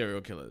these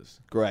serial killers.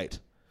 Great.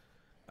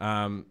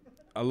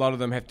 A lot of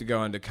them have to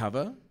go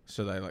undercover,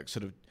 so they like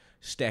sort of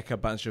stack a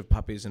bunch of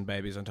puppies and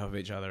babies on top of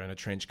each other in a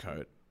trench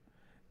coat,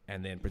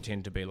 and then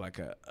pretend to be like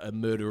a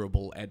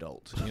murderable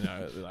adult, you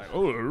know, like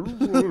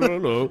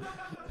oh,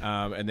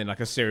 and then like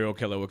a serial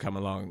killer will come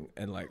along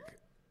and like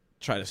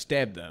try to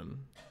stab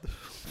them,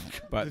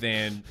 but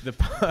then the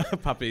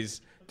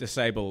puppies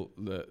disable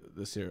the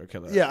serial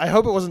killer. Yeah, I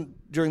hope it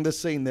wasn't during this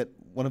scene that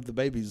one of the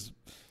babies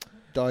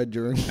died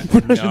during.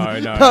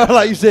 No.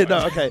 Like you said,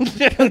 no. Okay,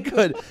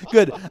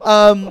 good.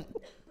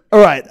 All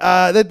right.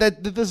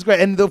 This is great,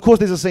 and of course,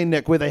 there's a scene,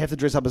 Nick, where they have to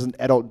dress up as an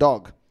adult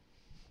dog,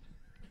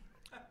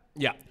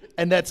 Yeah.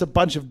 and that's a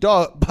bunch of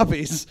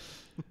puppies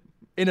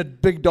in a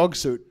big dog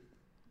suit,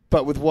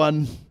 but with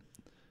one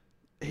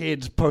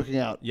head poking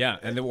out. Yeah,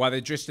 and while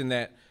they're dressed in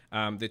that,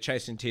 they're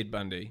chasing Ted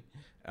Bundy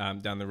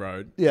down the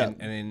road. Yeah.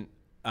 and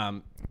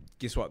then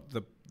guess what?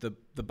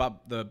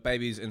 The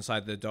babies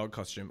inside the dog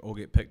costume all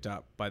get picked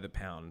up by the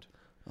pound.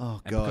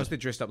 Oh And God! because they're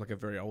dressed up like a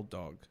very old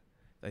dog,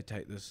 they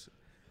take this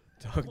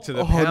dog to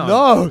the Oh, pound.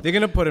 no. They're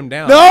gonna put him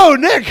down. No,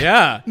 Nick.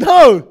 Yeah.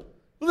 No.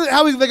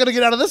 How are they going to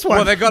get out of this one?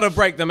 Well, they got to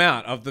break them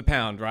out of the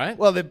pound, right?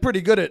 Well, they're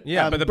pretty good at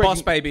Yeah, but the breaking-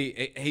 boss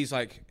baby, he's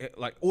like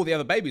all the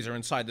other babies are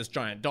inside this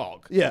giant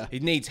dog. Yeah. He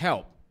needs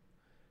help.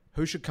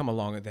 Who should come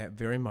along at that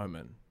very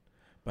moment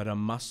but a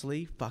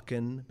muscly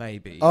fucking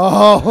baby?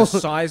 Oh. The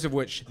size of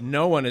which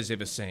no one has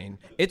ever seen.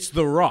 It's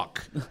The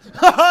Rock.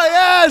 Oh,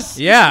 yes.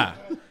 Yeah.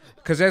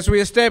 Because as we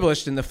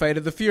established in The Fate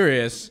of the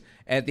Furious,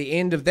 at the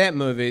end of that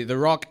movie, The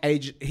Rock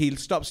he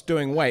stops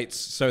doing weights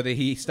so that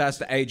he starts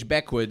to age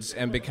backwards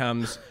and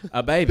becomes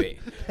a baby.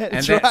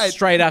 That's and right.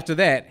 straight after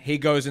that, he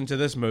goes into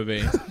this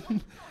movie.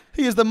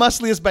 He is the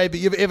muscliest baby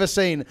you've ever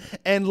seen.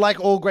 And like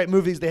all great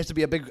movies, there has to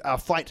be a big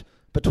fight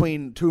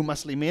between two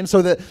muscly men.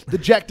 So the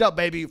jacked up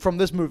baby from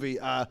this movie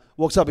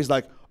walks up. He's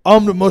like,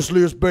 I'm the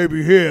muscliest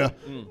baby here.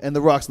 And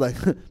The Rock's like,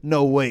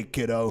 no way,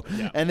 kiddo.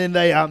 Yeah. And then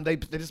they're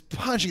just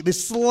punching, they're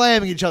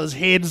slamming each other's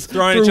heads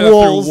Throwing through each other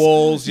walls. through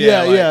walls.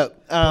 Yeah.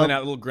 Pulling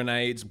out little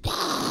grenades.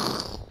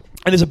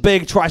 And there's a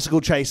big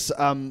tricycle chase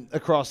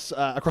across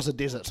a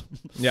desert.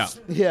 Yeah.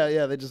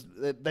 Yeah.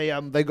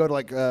 They go to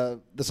like the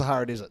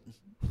Sahara Desert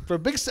for a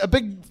big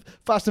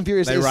Fast and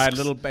Furious. They ride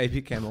little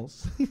baby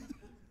camels.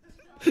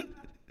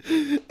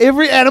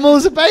 Every animal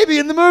is a baby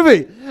in the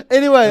movie.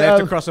 Anyway, They have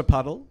to cross a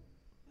puddle.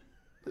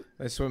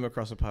 They swim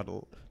across a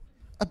puddle.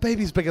 a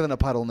baby's bigger than a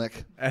puddle,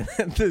 Nick. And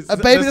A baby the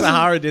doesn't-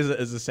 Sahara Desert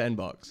is a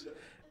sandbox.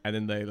 And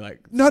then they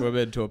swim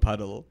into a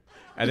puddle.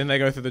 And then they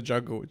go through the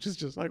jungle, which is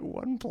just like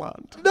one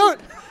plant. No,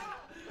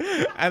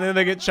 And then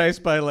they get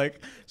chased by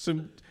like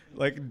some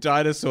like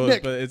dinosaurs,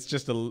 Nick. but it's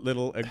just a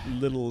little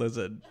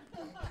lizard.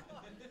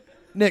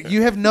 Nick,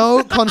 you have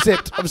no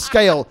concept of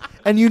scale,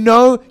 and you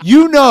know,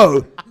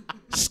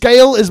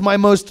 scale is my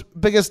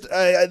biggest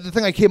the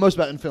thing I care most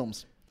about in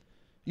films.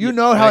 You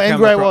know how they come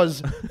angry I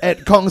across- was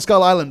at Kong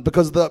Skull Island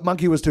because the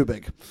monkey was too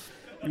big,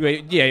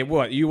 Yeah,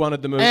 what? You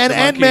wanted the movie and the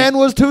monkey- Ant-Man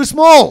was too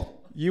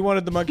small. You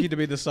wanted the monkey to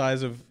be the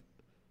size of.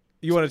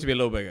 You wanted it to be a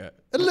little bigger.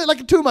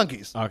 Like 2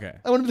 monkeys. Okay.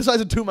 I want to be the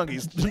size of 2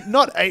 monkeys,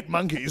 not 8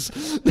 monkeys.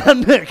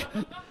 Nick.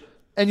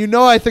 And you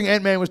know I think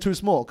Ant-Man was too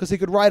small because he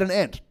could ride an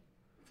ant.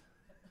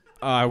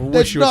 I wish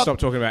That's you would not- stop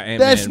talking about Ant-Man.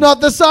 That's not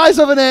the size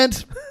of an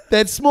ant.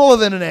 That's smaller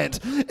than an ant.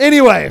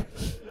 Anyway.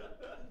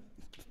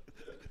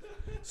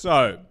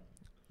 So,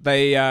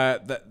 they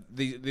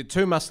the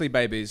two muscly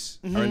babies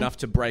are enough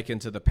to break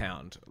into the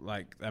pound.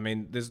 Like, I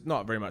mean, there's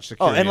not very much Oh,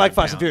 security. and like in a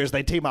Fast and pound. Furious,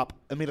 they team up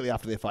immediately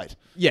after their fight.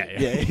 Yeah.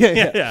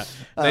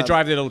 They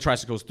drive their little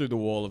tricycles through the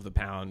wall of the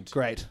pound.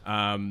 Great.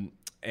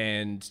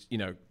 And you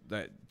know,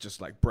 that just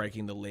like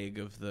breaking the leg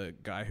of the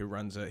guy who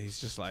runs it.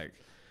 He's just like,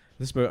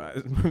 this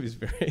movie's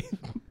very.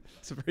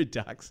 It's a very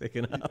dark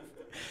second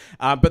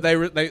half. But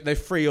they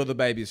free all the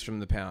babies from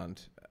the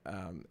pound,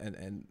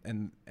 and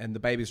the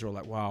babies are all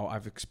like, wow,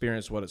 I've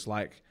experienced what it's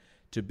like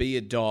to be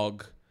a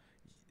dog.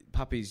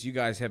 Puppies, you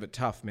guys have it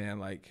tough, man.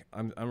 Like,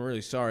 I'm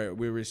really sorry.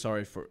 We're really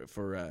sorry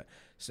for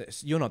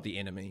you're not the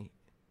enemy.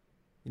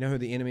 You know who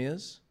the enemy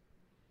is?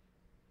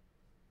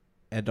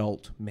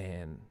 Adult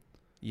man.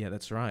 Yeah,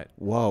 that's right.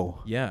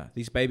 Whoa. Yeah,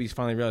 these babies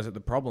finally realize that the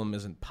problem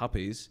isn't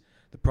puppies.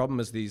 The problem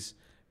is these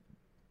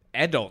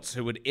adults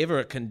who would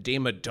ever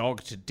condemn a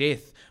dog to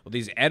death, or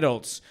these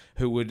adults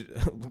who would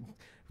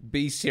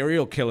be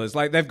serial killers.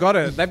 Like they've got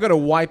to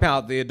wipe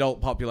out the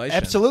adult population.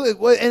 Absolutely.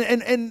 Well,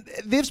 and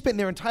they've spent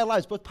their entire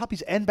lives, both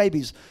puppies and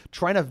babies,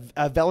 trying to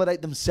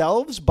validate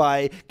themselves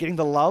by getting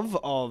the love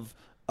of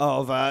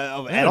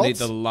adults. They don't need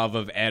the love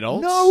of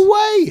adults. No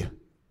way.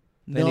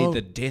 They need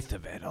the death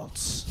of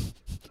adults.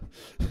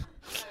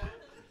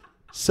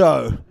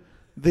 So,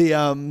 there's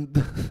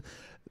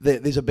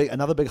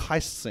another big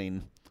heist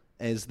scene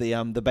as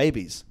the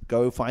babies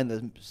go find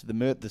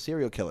the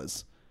serial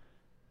killers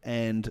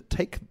and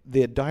take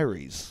their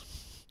diaries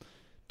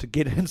to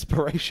get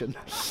inspiration.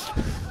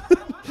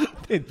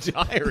 Their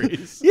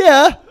diaries.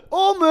 Yeah,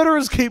 all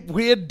murderers keep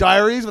weird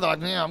diaries where they're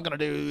like, "Yeah, I'm gonna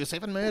do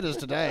 7 murders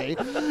today."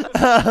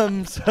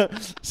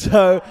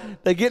 So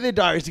they get their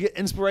diaries to get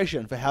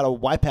inspiration for how to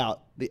wipe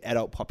out the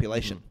adult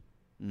population.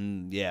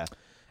 Yeah,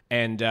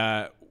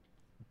 and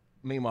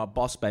meanwhile,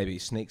 Boss Baby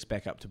sneaks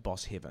back up to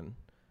Boss Heaven,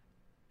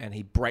 and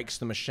he breaks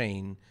the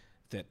machine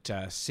that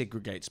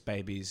segregates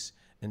babies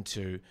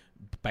into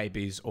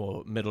babies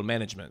or middle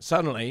management.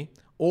 Suddenly,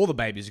 all the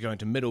babies are going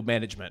to middle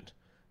management.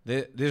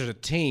 There's a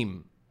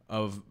team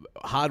of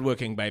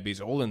hardworking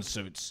babies, all in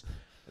suits,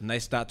 and they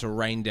start to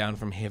rain down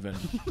from heaven.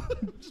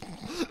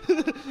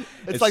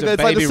 It's like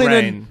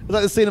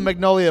the scene in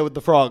Magnolia with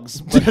the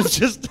frogs.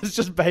 it's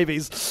just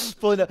babies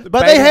pulling up.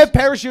 But they have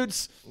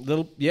parachutes.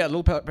 Little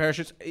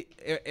parachutes.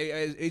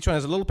 Each one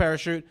has a little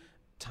parachute.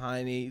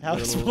 Tiny. How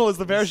small is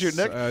the parachute,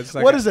 Nick?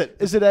 Like what is it?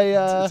 Is it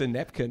a? It's a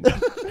napkin.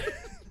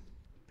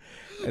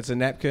 It's a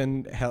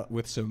napkin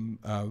with some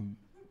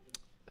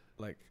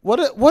What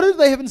do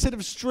they have instead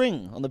of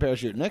string on the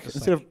parachute, Nick?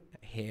 Instead of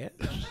hair.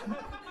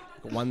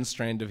 One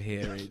strand of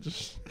hair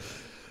each.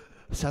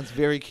 Sounds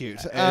very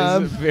cute.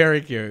 It's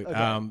very cute.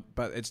 Okay.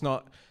 But it's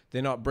not.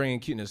 They're not bringing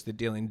cuteness. They're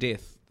dealing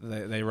death.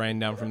 They rain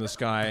down from the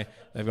sky.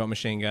 They've got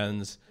machine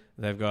guns.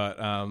 They've got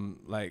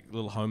like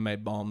little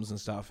homemade bombs and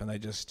stuff, and they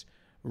just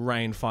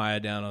rain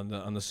fire down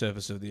on the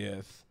surface of the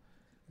earth,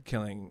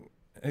 killing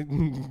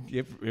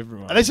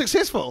everyone. Are they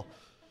successful?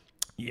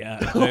 Yeah,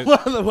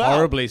 Wow.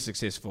 horribly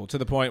successful to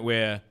the point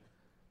where,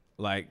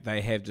 like,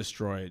 they have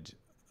destroyed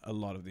a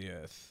lot of the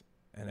earth,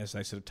 and as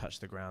they sort of touch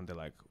the ground, they're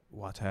like,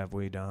 "What have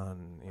we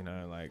done?" You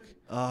know, like,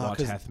 "What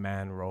hath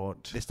man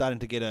wrought?" They're starting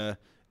to get a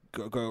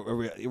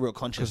real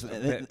conscious.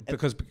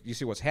 Because you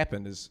see, what's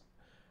happened is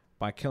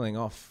by killing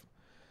off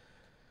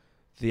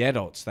the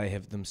adults, they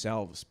have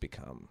themselves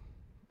become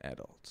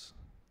adults,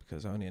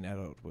 because only an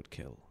adult would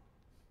kill.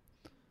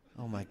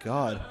 Oh my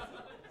God,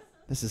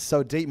 this is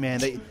so deep, man.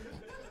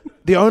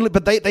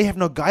 They have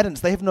no guidance.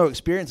 They have no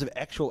experience of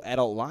actual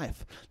adult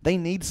life. They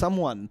need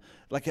someone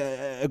like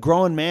a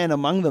grown man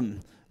among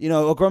them, you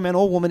know, a grown man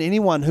or woman,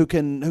 anyone who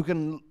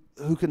can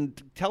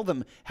tell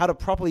them how to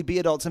properly be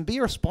adults and be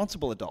a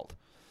responsible adult.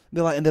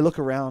 And they look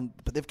around,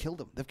 but they've killed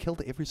them. They've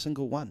killed every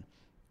single one,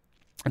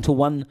 until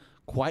one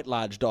quite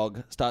large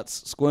dog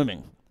starts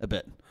squirming a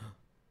bit.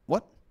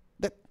 What?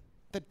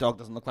 That dog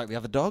doesn't look like the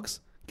other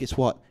dogs. Guess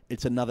what?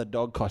 It's another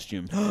dog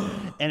costume.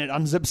 And it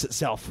unzips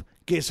itself.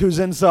 Guess who's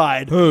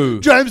inside?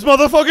 Who? James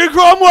motherfucking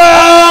Cromwell!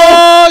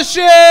 Oh,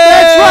 shit!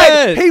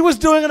 That's right! He was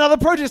doing another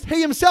protest.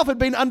 He himself had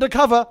been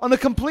undercover on a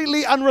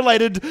completely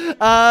unrelated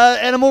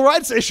animal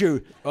rights issue.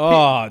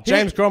 Oh,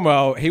 James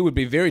Cromwell, he would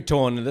be very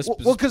torn in this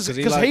because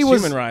he likes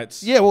human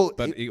rights. Yeah, well,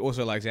 but he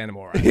also likes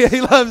animal rights. Yeah,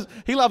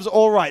 he loves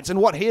all rights. And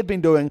what he had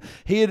been doing,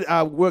 he had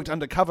worked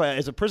undercover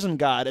as a prison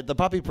guard at the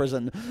puppy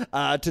prison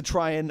to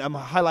try and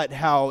highlight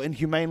how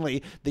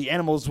inhumanely the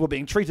animals were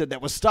being treated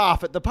that were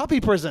staff at the puppy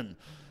prison.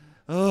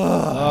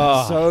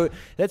 So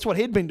that's what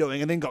he'd been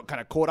doing, and then got kind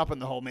of caught up in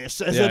the whole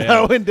mess as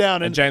it went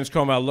down. And James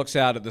Cromwell looks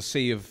out at the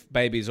sea of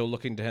babies all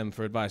looking to him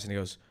for advice, and he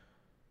goes,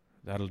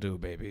 "That'll do,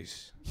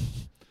 babies.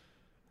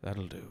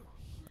 That'll do."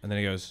 And then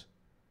he goes,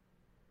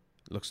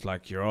 "Looks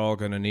like you're all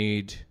going to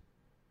need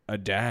a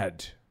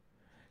dad."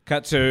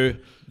 Cut to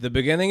the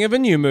beginning of a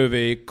new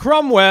movie,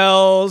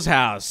 Cromwell's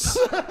House.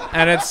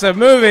 And it's a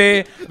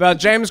movie about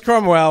James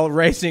Cromwell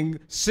raising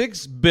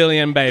 6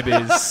 billion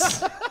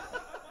babies.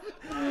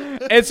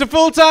 It's a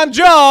full-time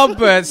job,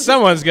 but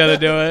someone's got to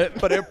do it.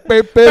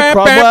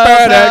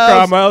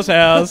 Cromwell's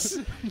house.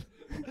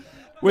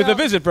 With a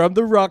visit from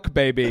the Rock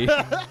Baby.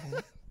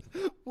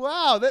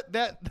 Wow,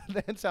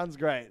 that sounds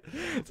great.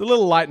 It's a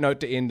little light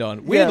note to end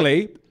on.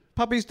 Weirdly,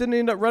 puppies didn't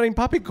end up running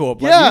Puppy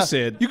Corp, like you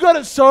said. You got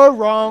it so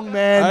wrong,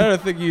 man. I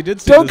don't think you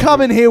did say Don't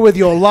come in here with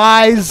your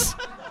lies.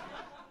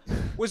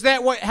 Was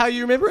that how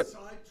you remember it?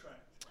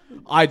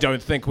 I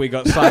don't think we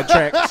got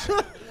sidetracked.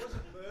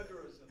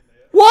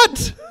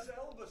 What?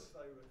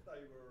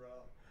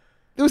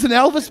 There was an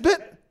Elvis bit?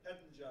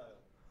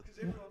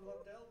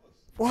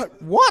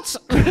 What?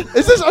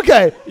 Is this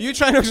okay? Are you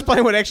trying to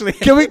explain what actually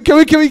happened?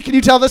 Can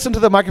you tell this into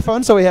the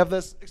microphone so we have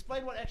this?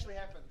 Explain what actually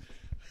happened.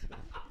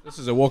 This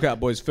is a Walkout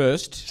Boys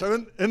first.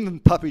 So in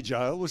puppy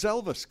jail was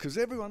Elvis, because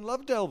everyone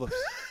loved Elvis.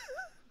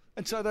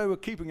 And so they were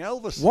keeping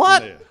Elvis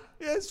What? in there.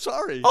 Yeah,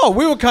 sorry. Oh,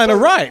 we were kind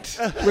of right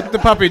with the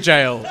puppy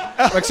jail.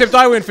 Except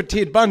I went for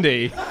Ted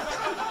Bundy. So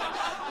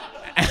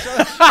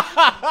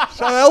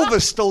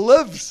Elvis still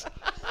lives.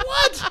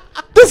 What?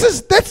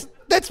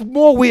 That's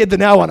more weird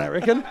than our one, I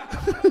reckon.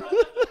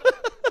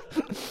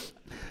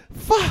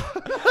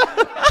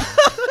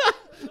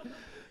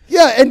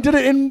 Yeah, and did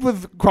it end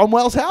with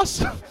Cromwell's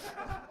house?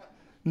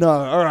 No,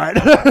 all right.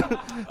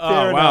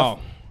 Oh, wow.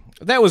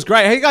 That was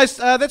great. Hey, guys,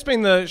 that's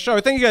been the show.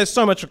 Thank you guys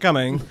so much for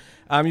coming.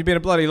 You've been a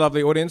bloody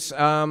lovely audience.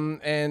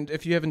 And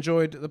if you have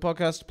enjoyed the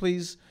podcast,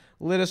 please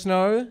let us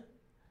know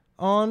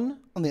on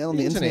the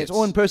internet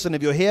or in person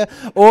if you're here.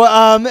 Or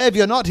if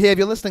you're not here, if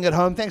you're listening at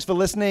home, thanks for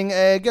listening.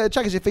 Go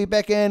check us your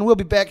feedback and we'll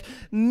be back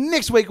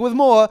next week with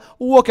more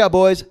Walkout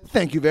Boys.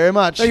 Thank you very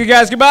much. Thank you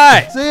guys.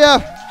 Goodbye. See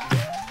ya.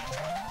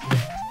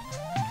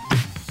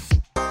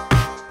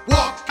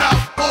 Walk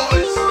out,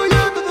 boys. Oh,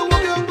 yeah, for the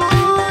Walkout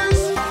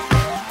Boys.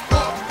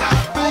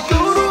 They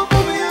go to a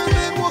movie and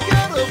then walk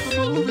out of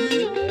the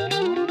movie.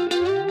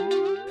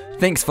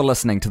 Thanks for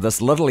listening to this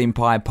Little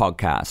Empire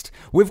podcast.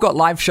 We've got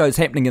live shows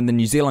happening in the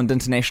New Zealand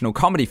International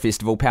Comedy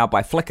Festival powered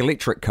by Flick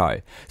Electric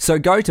Co. So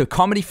go to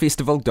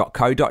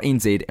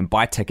comedyfestival.co.nz and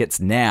buy tickets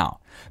now.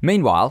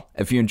 Meanwhile,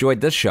 if you enjoyed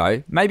this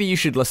show, maybe you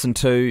should listen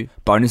to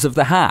Boners of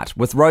the Heart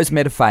with Rose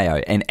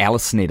Matafeo and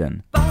Alice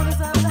Snedden.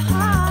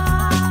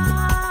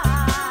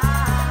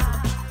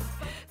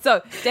 So,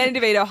 Danny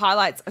DeVito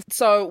highlights.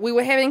 So, we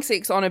were having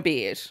sex on a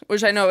bed,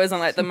 which I know isn't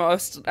like the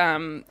most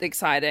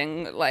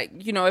exciting. Like,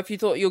 you know, if you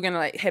thought you were going to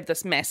like have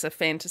this massive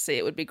fantasy,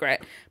 it would be great.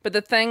 But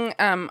the thing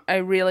I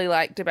really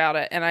liked about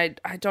it, and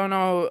I don't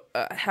know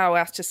how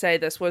else to say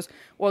this, was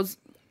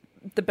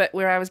the bit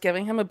where I was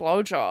giving him a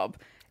blowjob.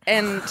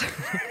 And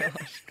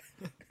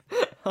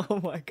Oh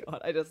my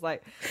God. I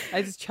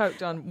just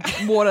choked on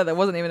water that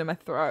wasn't even in my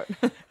throat.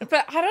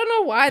 But I don't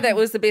know why that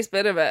was the best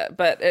bit of it,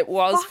 but it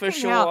was for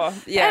Fucking sure. hell.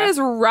 Yeah. That is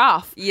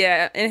rough.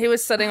 Yeah, and he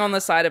was sitting on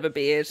the side of a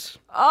bed.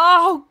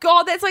 Oh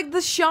God, that's like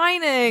The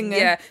Shining.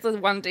 Yeah, the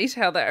one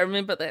detail that I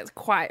remember that's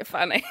quite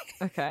funny.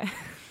 Okay.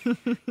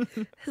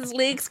 His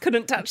legs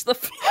couldn't touch the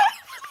floor.